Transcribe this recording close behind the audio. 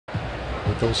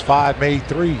with those 5 made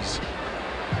threes.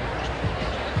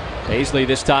 Paisley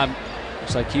this time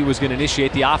looks like he was going to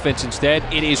initiate the offense. Instead,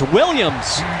 it is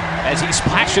Williams as he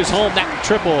splashes home that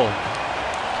triple.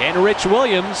 Kenrich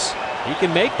Williams, he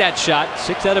can make that shot.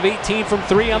 6 out of 18 from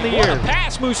 3 on the year. What a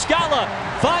pass. Muscala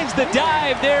finds the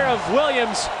dive there of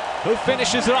Williams, who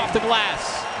finishes it off the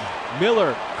glass.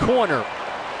 Miller, corner,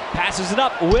 passes it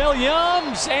up.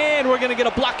 Williams, and we're going to get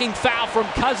a blocking foul from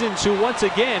Cousins, who once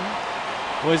again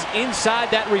was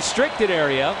inside that restricted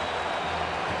area.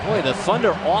 Boy, the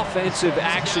Thunder offensive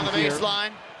action down the here.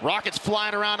 baseline. Rockets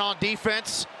flying around on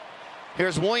defense.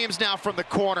 Here's Williams now from the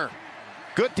corner.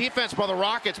 Good defense by the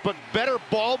Rockets, but better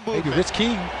ball movement. Maybe Rich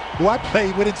King, who I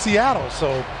played with in Seattle,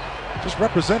 so just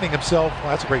representing himself. Well,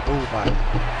 that's a great move by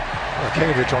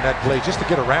Kenrich on that play, just to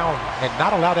get around and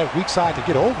not allow that weak side to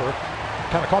get over.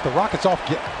 Kind of caught the Rockets off.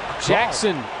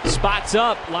 Jackson spots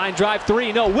up, line drive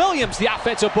 3. No, Williams, the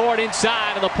offensive board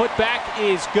inside, and the putback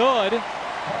is good.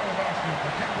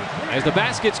 As the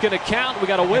basket's going to count, we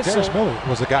got a whistle. Dennis Miller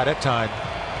was the guy that time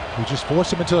who just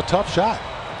forced him into a tough shot.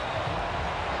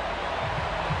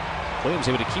 Williams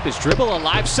able to keep his dribble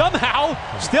alive somehow,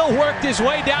 still worked his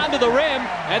way down to the rim,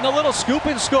 and the little scoop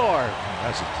and score.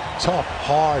 That's a tough,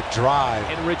 hard drive.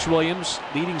 Kenrich Williams,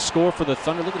 leading scorer for the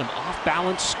Thunder. Look at him, off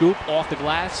balance, scoop off the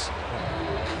glass.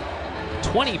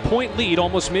 20-point lead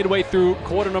almost midway through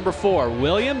quarter number 4.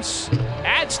 Williams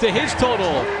adds to his total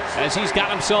as he's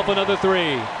got himself another 3.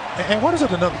 And what is it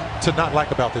to not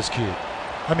like about this kid?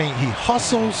 I mean, he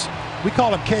hustles. We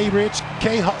call him K-Rich,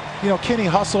 Kenny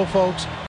Hustle, folks.